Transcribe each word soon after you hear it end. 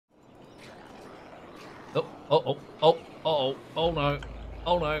Oh, oh, oh, oh, oh, oh no.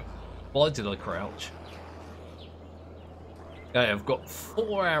 Oh no. Why did I crouch? Okay, I've got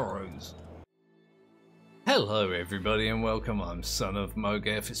 4 arrows. Hello everybody and welcome, I'm Son of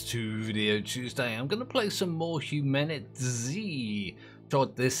Mowgef. It's Video Tuesday. I'm going to play some more HumanitZ.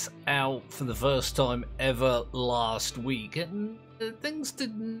 Tried this out for the first time ever last week and things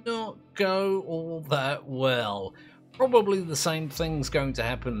did not go all that well. Probably the same thing's going to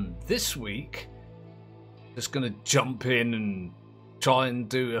happen this week. Just going to jump in and try and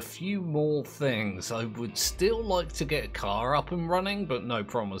do a few more things. I would still like to get a car up and running, but no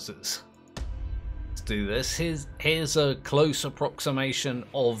promises. Let's do this. Here's a close approximation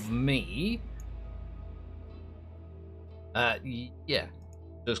of me. Yeah,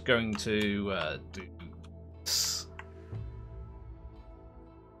 just going to do this.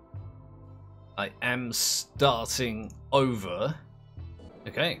 I am starting over.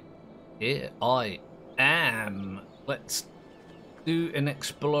 Okay, here I am. Let's do an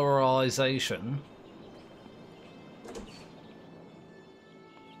exploration.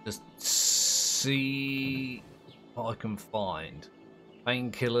 Just see what I can find.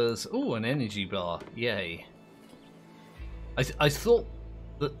 Painkillers. Oh, an energy bar. Yay. I thought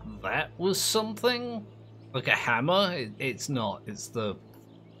that was something like a hammer. It's not. It's the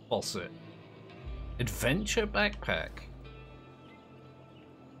faucet. Adventure backpack.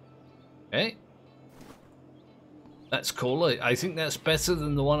 Okay. That's cool. I think that's better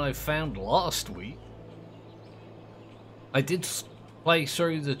than the one I found last week. I did play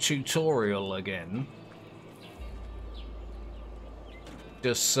through the tutorial again,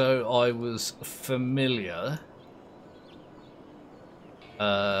 just so I was familiar.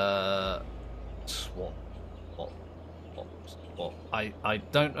 What? I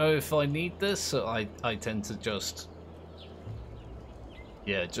don't know if I need this, so I tend to just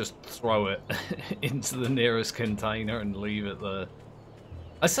throw it into the nearest container and leave it there.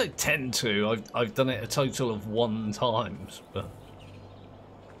 I say tend to. I've done it a total of 1 time, but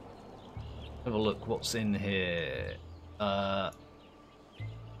have a look what's in here. Kind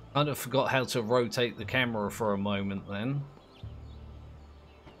of forgot how to rotate the camera for a moment then.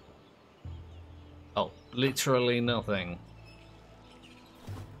 Oh, literally nothing.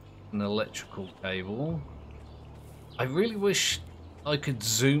 An electrical cable. I really wish I could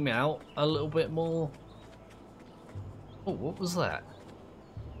zoom out a little bit more. Oh, what was that?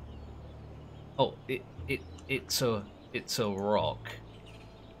 Oh, it's a rock.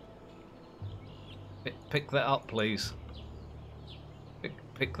 Pick that up, please.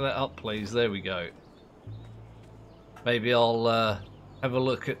 Pick that up, please. There we go. Maybe I'll have a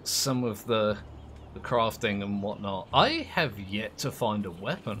look at some of the crafting and whatnot. I have yet to find a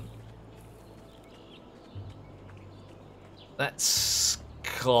weapon. That's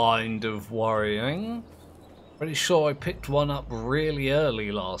kind of worrying. Pretty sure I picked one up really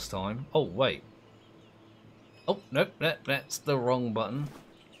early last time. Oh, wait. Oh, nope, that's the wrong button.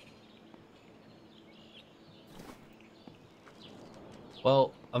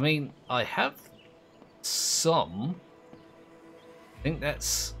 Well, I mean, I have some. I think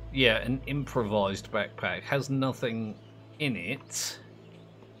that's, yeah, an improvised backpack. Has nothing in it.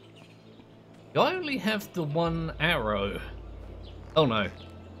 I only have the 1 arrow. Oh no.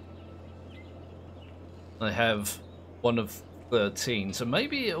 I have 1 of 13, so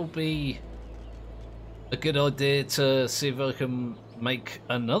maybe it'll be a good idea to see if I can make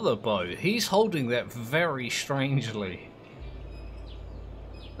another bow. He's holding that very strangely.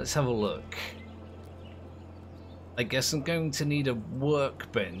 Let's have a look. I guess I'm going to need a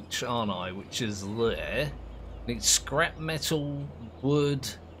workbench, aren't I? Which is there. I need scrap metal, wood,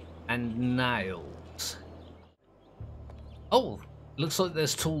 and nails. Oh, looks like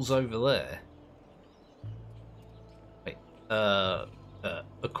there's tools over there. Wait,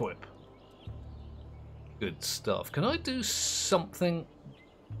 equip. Good stuff. Can I do something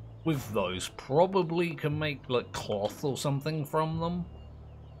with those? Probably can make like cloth or something from them.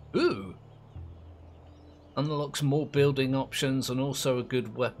 Ooh! Unlocks more building options and also a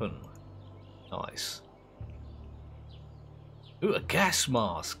good weapon. Nice. Ooh, a gas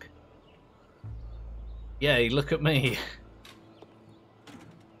mask. Yay, look at me.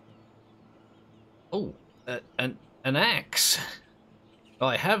 Oh, an axe.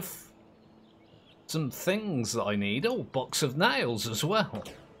 I have some things that I need. Oh, box of nails as well.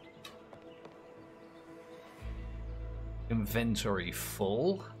 Inventory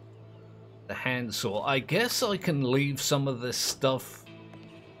full. The handsaw. I guess I can leave some of this stuff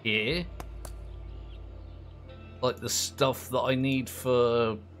here. Like the stuff that I need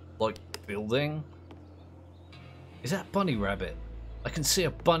for, like, building. Is that bunny rabbit? I can see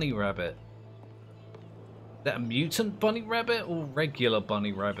a bunny rabbit. that a mutant bunny rabbit or regular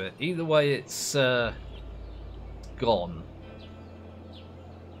bunny rabbit? Either way, it's gone.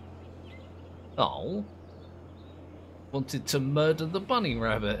 Oh. Wanted to murder the bunny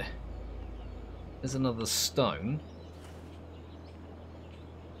rabbit. There's another stone.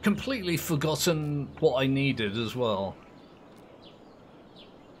 Completely forgotten what I needed as well.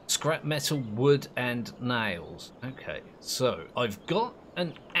 Scrap metal, wood, and nails. Okay, so I've got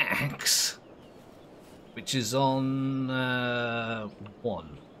an axe, which is on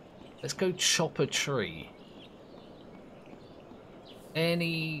 1. Let's go chop a tree.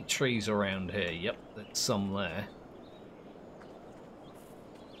 Any trees around here? Yep, there's some there.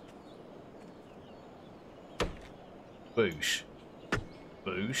 Boosh.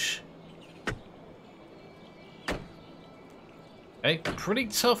 Boosh. A pretty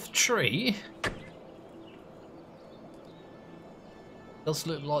tough tree. Does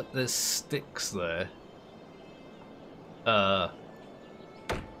look like there's sticks there.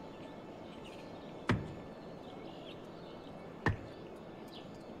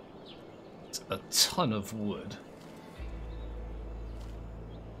 It's a ton of wood.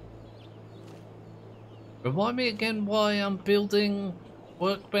 Remind me again why I'm building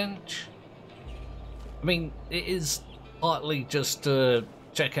workbench? I mean, it is partly just to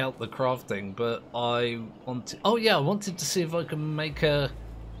check out the crafting, but I wanted... Oh yeah, I wanted to see if I can make a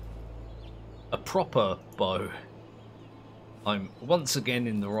proper bow. I'm once again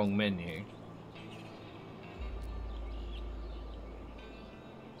in the wrong menu.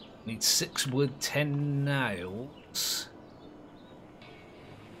 Need 6 wood, 10 nails.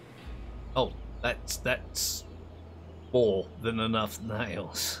 Oh, that's more than enough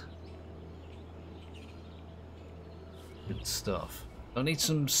nails. Good stuff. I need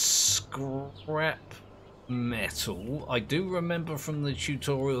some scrap metal. I do remember from the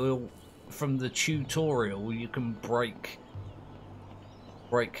tutorial you can break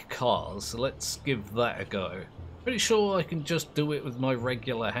cars, so let's give that a go. Pretty sure I can just do it with my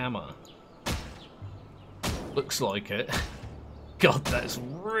regular hammer. Looks like it. God, that's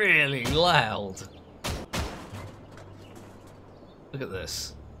really loud. Look at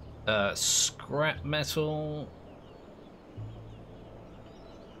this. Scrap metal.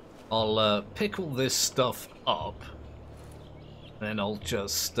 I'll pick all this stuff up. Then I'll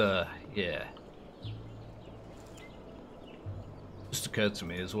just, yeah. Just occurred to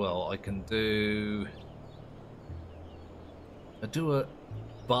me as well, I can do... I do a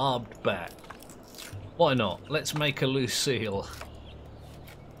barbed bat. Why not? Let's make a Lucille.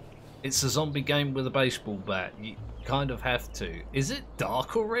 It's a zombie game with a baseball bat. You kind of have to. Is it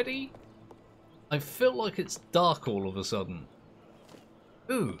dark already? I feel like it's dark all of a sudden.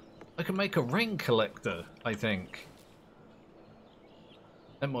 Ooh, I can make a rain collector, I think.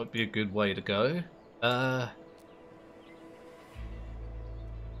 That might be a good way to go.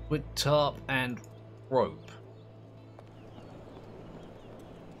 Wood tarp and rope.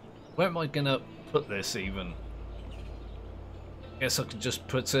 Where am I gonna put this even? Guess I could just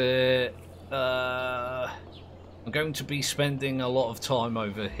put it... I'm going to be spending a lot of time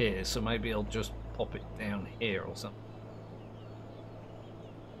over here, so maybe I'll just pop it down here or something.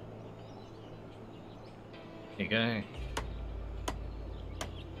 There you go.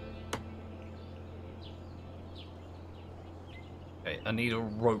 Okay, I need a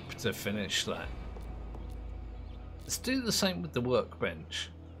rope to finish that. Let's do the same with the workbench.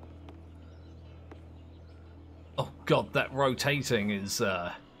 Oh god, that rotating is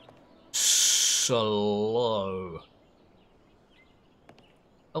slow.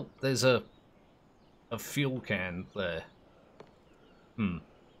 Oh, there's a fuel can there.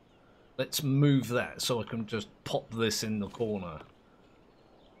 Let's move that so I can just pop this in the corner.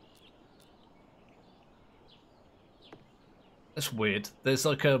 That's weird. There's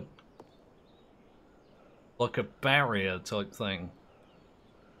like a barrier type thing.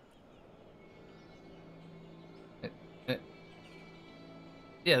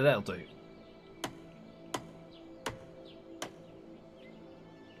 Yeah, that'll do.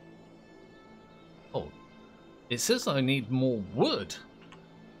 Oh, it says I need more wood.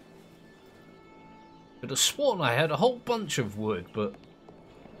 Could have sworn I had a whole bunch of wood, but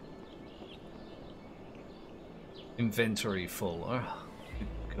inventory full. Oh, good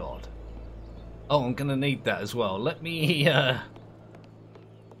God. Oh, I'm gonna need that as well. Let me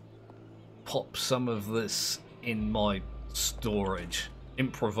pop some of this in my storage.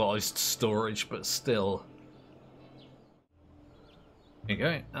 Improvised storage, but still. There you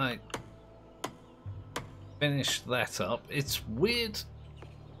go. I finished that up. It's weird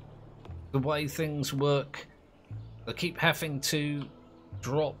the way things work. I keep having to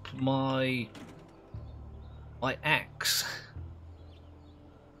drop my my axe.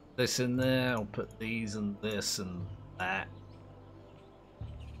 This in there, I'll put these and this and that.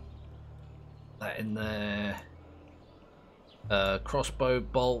 That in there. Crossbow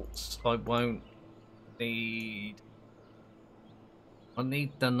bolts, I won't need. I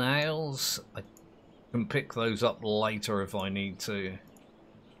need the nails. I can pick those up later if I need to.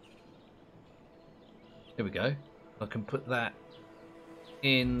 Here we go. I can put that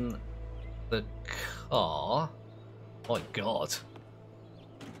in the car. My God.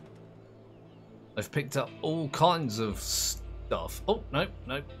 I've picked up all kinds of stuff. Oh, no,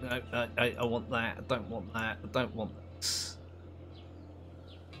 no, no. I want that. I don't want that. I don't want this.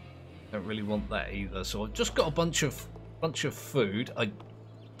 Don't really want that either. So I've just got a bunch of food. I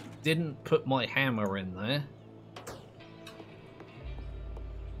didn't put my hammer in there.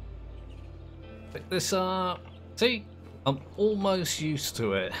 Pick this up. See, I'm almost used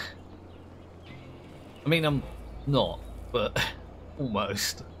to it. I mean, I'm not, but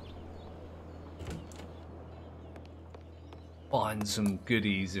almost. Find some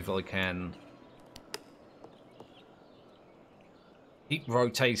goodies if I can. Keep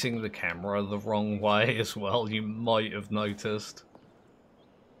rotating the camera the wrong way as well, you might have noticed.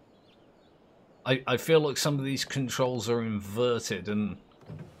 I feel like some of these controls are inverted and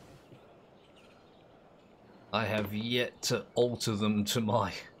I have yet to alter them to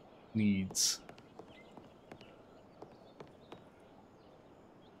my needs.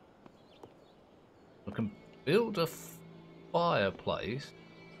 I can build a fireplace.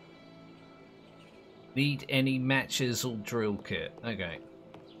 Need any matches or drill kit? Okay.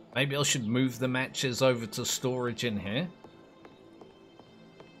 Maybe I should move the matches over to storage in here.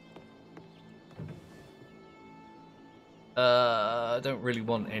 I don't really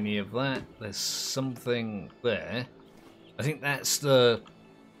want any of that. There's something there. I think that's the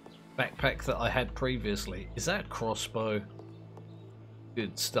backpack that I had previously. Is that a crossbow?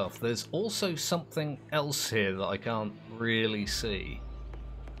 Good stuff. There's also something else here that I can't really see.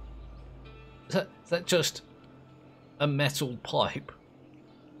 Is that just a metal pipe?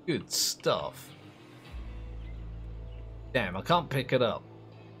 Good stuff. Damn, I can't pick it up.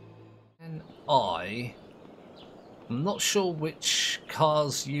 And I'm not sure which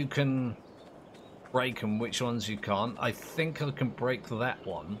cars you can break and which ones you can't. I think I can break that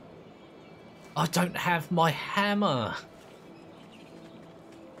one. I don't have my hammer.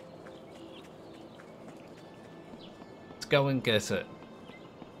 Let's go and get it.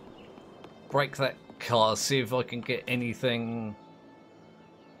 Break that car, see if I can get anything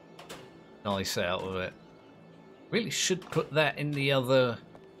nice out of it. Really should put that in the other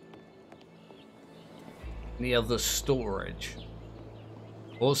storage.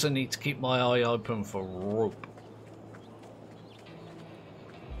 Also need to keep my eye open for rope.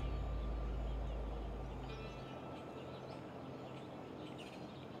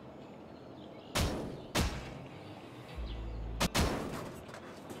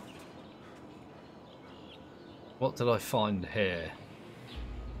 What did I find here?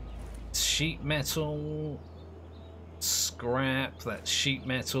 Sheet metal, scrap, that's sheet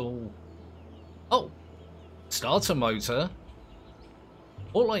metal. Oh, starter motor.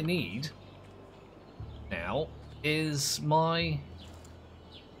 All I need now is my...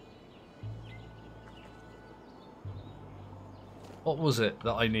 What was it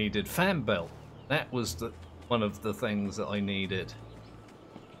that I needed? Fan belt. That was one of the things that I needed.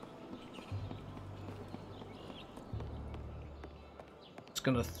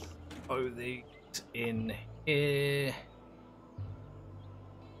 Gonna throw these in here.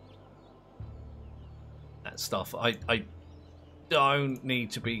 That stuff. I don't need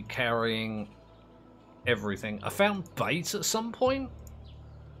to be carrying everything. I found bait at some point.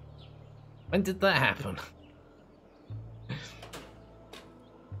 When did that happen?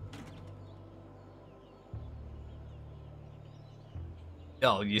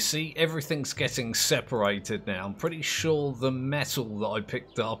 Oh, you see, everything's getting separated now. I'm pretty sure the metal that I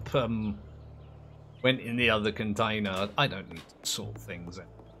picked up went in the other container. I don't need to sort things out.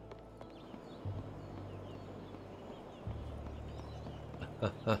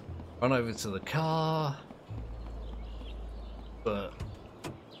 Run over to the car. But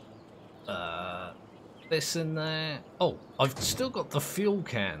this in there. Oh, I've still got the fuel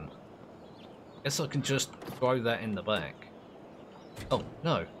can. Guess I can just throw that in the back. Oh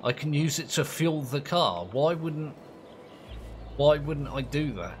no, I can use it to fuel the car. Why wouldn't I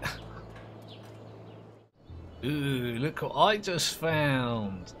do that? Ooh, look what I just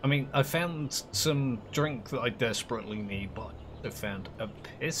found. I mean, I found some drink that I desperately need, but I found a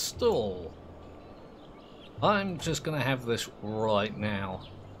pistol. I'm just gonna have this right now.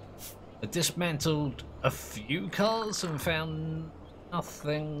 I dismantled a few cars and found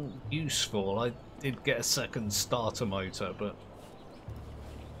nothing useful. I did get a second starter motor, but...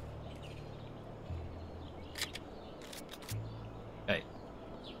 Okay.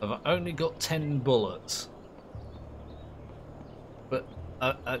 I've only got 10 bullets. But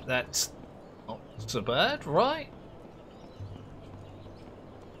that's not so bad, right?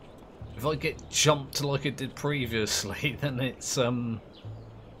 If I get jumped like I did previously, then it's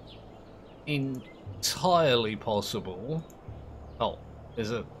entirely possible. Oh,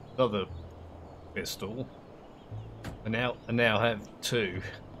 there's another pistol. I now have 2.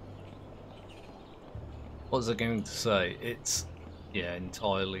 What was I going to say? It's, yeah,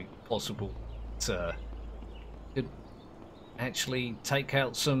 entirely possible to could actually take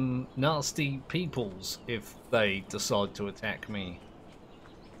out some nasty peoples if they decide to attack me.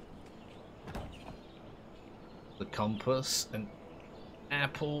 The compass, an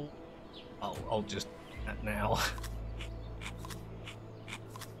apple. I'll just do that now.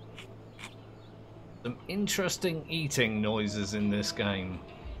 Some interesting eating noises in this game.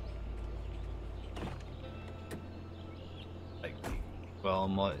 Well, I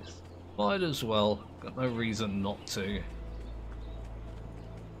might as well. Got no reason not to.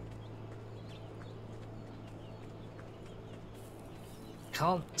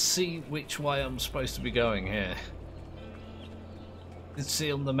 Can't see which way I'm supposed to be going here. You can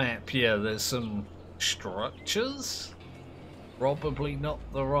see on the map, yeah, there's some structures. Probably not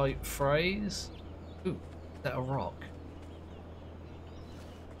the right phrase. Ooh, is that a rock?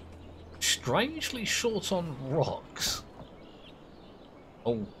 Strangely short on rocks.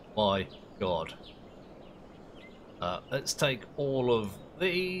 Oh my god. Let's take all of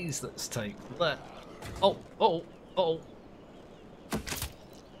these. Let's take that. Oh.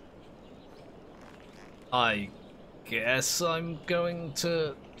 I guess I'm going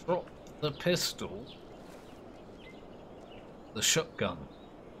to drop the pistol. The shotgun.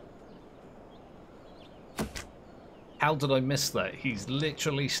 How did I miss that? He's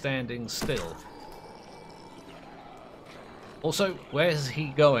literally standing still. Also, where's he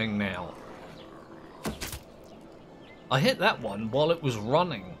going now? I hit that one while it was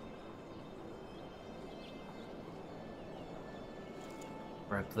running.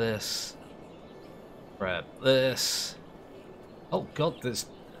 Grab this. Grab this. Oh god, there's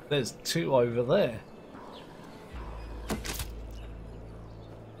 2 over there.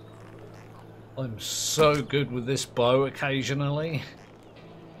 I'm so good with this bow occasionally.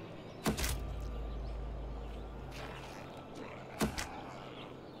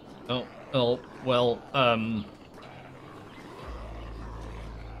 Oh, well,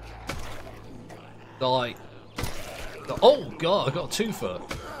 die. Oh god, I got a twofer.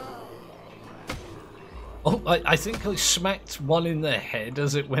 Oh, I think I smacked one in the head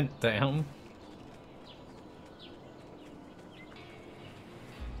as it went down.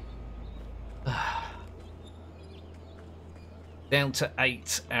 Down to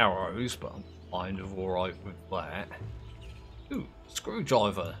 8 arrows, but I'm kind of alright with that. Ooh,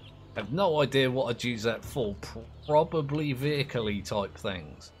 screwdriver. Have no idea what I'd use that for. Probably vehicle-y type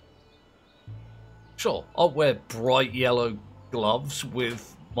things. Sure, I'll wear bright yellow gloves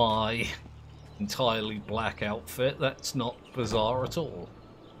with my entirely black outfit. That's not bizarre at all.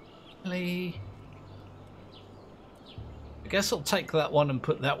 Really? I guess I'll take that one and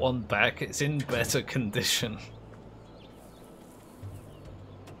put that one back. It's in better condition.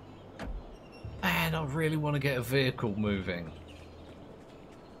 Man, I really want to get a vehicle moving.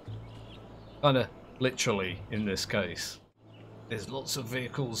 Kinda literally in this case. There's lots of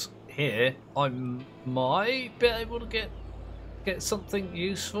vehicles here. I might be able to get something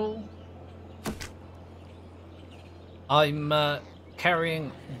useful. I'm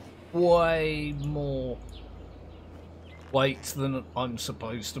carrying way more weight than I'm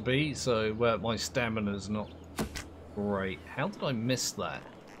supposed to be, so my stamina's not great. How did I miss that?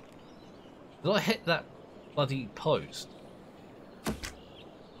 Did I hit that bloody post?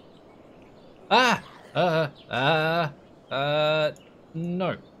 No.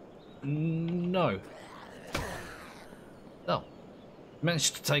 No. Oh.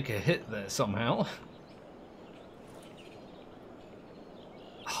 Managed to take a hit there somehow.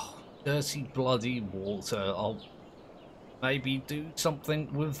 Oh, dirty bloody water. I'll maybe do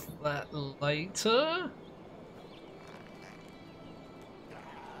something with that later.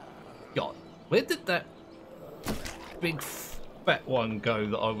 God, where did that big fat one go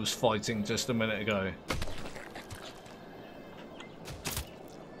that I was fighting just a minute ago?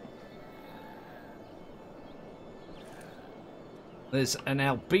 There's an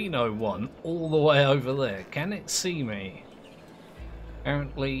albino one all the way over there. Can it see me?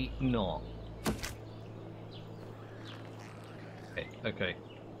 Apparently not. Okay, okay.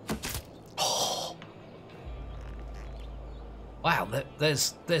 Oh. Wow,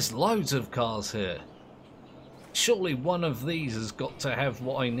 there's loads of cars here. Surely one of these has got to have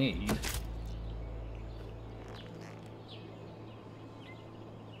what I need.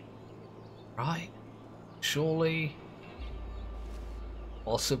 Right? Surely.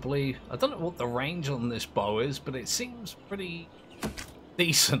 Possibly. I don't know what the range on this bow is, but it seems pretty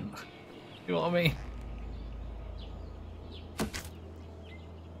decent. You know what I mean?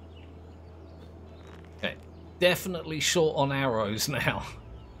 Okay. Definitely short on arrows now.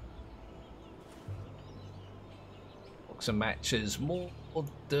 Boxer matches more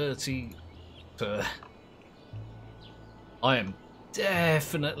dirty. I am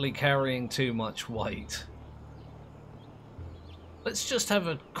definitely carrying too much weight. Let's just have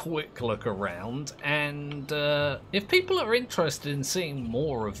a quick look around, and if people are interested in seeing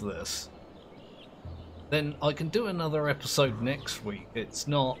more of this, then I can do another episode next week. It's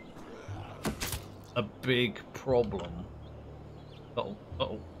not a big problem. What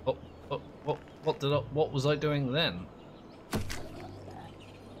was I doing then?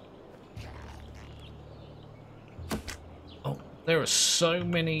 Oh, there are so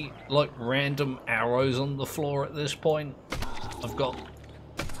many like random arrows on the floor at this point. I've got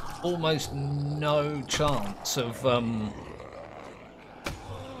almost no chance of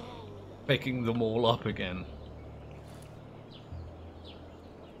picking them all up again.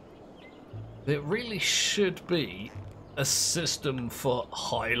 There really should be a system for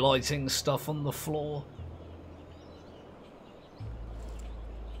highlighting stuff on the floor.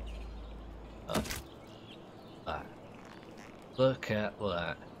 Look at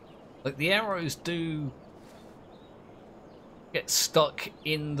that. Like, the arrows do get stuck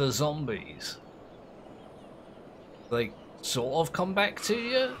in the zombies. They sort of come back to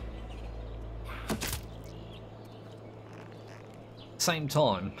you. Same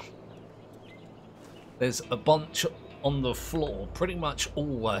time, there's a bunch on the floor pretty much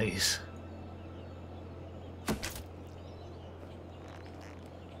always.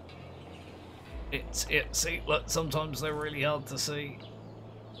 See, look, sometimes they're really hard to see.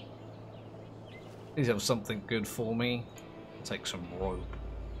 These have something good for me. Take some rope.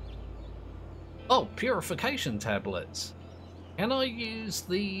 Oh, purification tablets. Can I use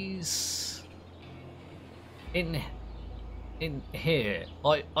these in here?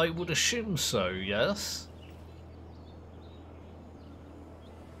 I would assume so, yes.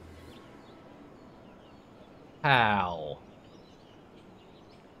 How?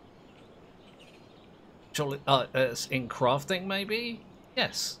 Surely, it's in crafting, maybe?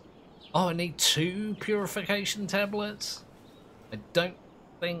 Yes. Oh, I need 2 purification tablets? I don't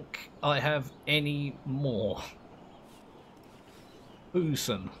think I have any more.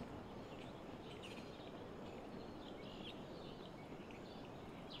 Booson.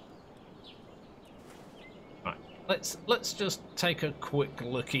 Right, let's just take a quick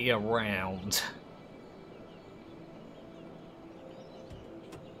looky around.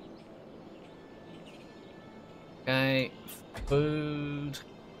 Okay, food.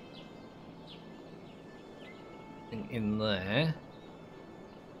 In there.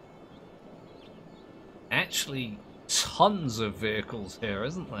 Actually, tons of vehicles here,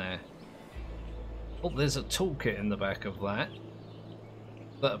 isn't there? Oh, there's a toolkit in the back of that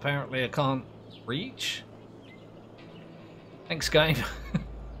apparently I can't reach. Thanks, game.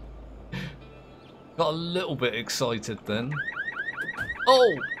 Got a little bit excited then.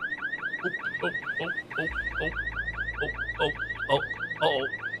 Oh! Oh, oh, oh, oh, oh, oh, oh, oh, oh.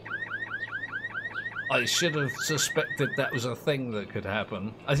 I should have suspected that was a thing that could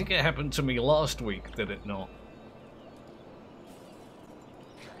happen. I think it happened to me last week, did it not?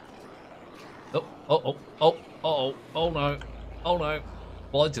 Oh, oh, oh, oh, oh, oh no. Oh no.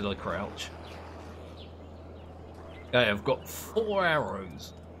 Why did I crouch? Okay, I've got 4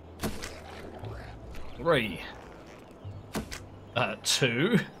 arrows. 3.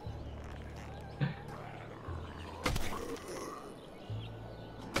 2.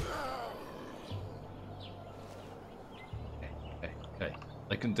 Okay,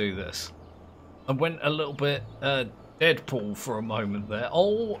 I can do this. I went a little bit Deadpool for a moment there.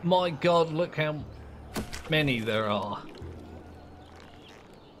 Oh my god, look how many there are.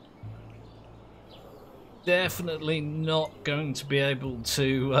 Definitely not going to be able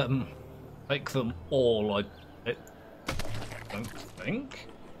to make them all, I don't think.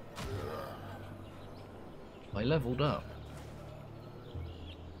 I leveled up.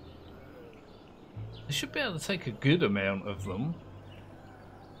 I should be able to take a good amount of them.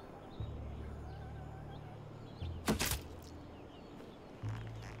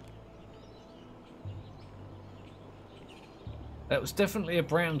 That was definitely a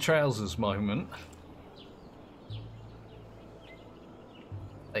brown trousers moment.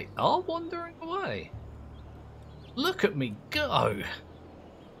 They are wandering away. Look at me go!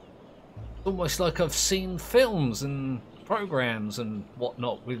 Almost like I've seen films and programs and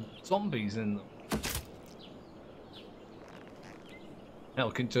whatnot with zombies in them. Now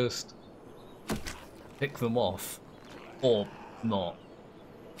I can just pick them off. Or not.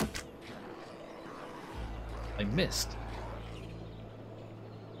 I missed.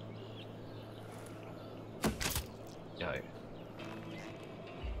 Go.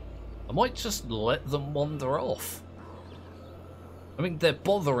 I might just let them wander off. I mean, they're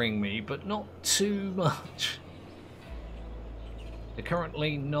bothering me, but not too much. They're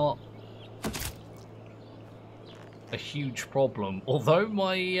currently not a huge problem, although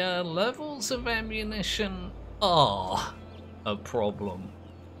my levels of ammunition are a problem.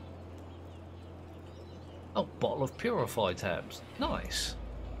 Oh, bottle of Purify tabs. Nice.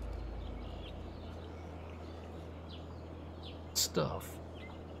 Stuff.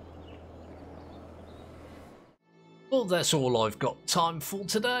 Well, that's all I've got time for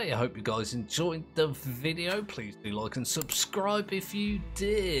today. I hope you guys enjoyed the video. Please do like and subscribe if you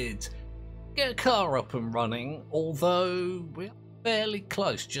did. Get a car up and running, although we're fairly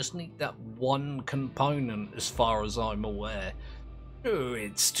close. Just need that one component as far as I'm aware. Oh,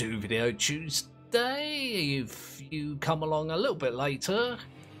 it's 2 Video Tuesday. If you come along a little bit later,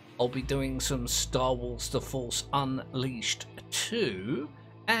 I'll be doing some Star Wars The Force Unleashed 2,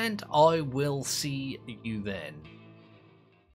 and I will see you then.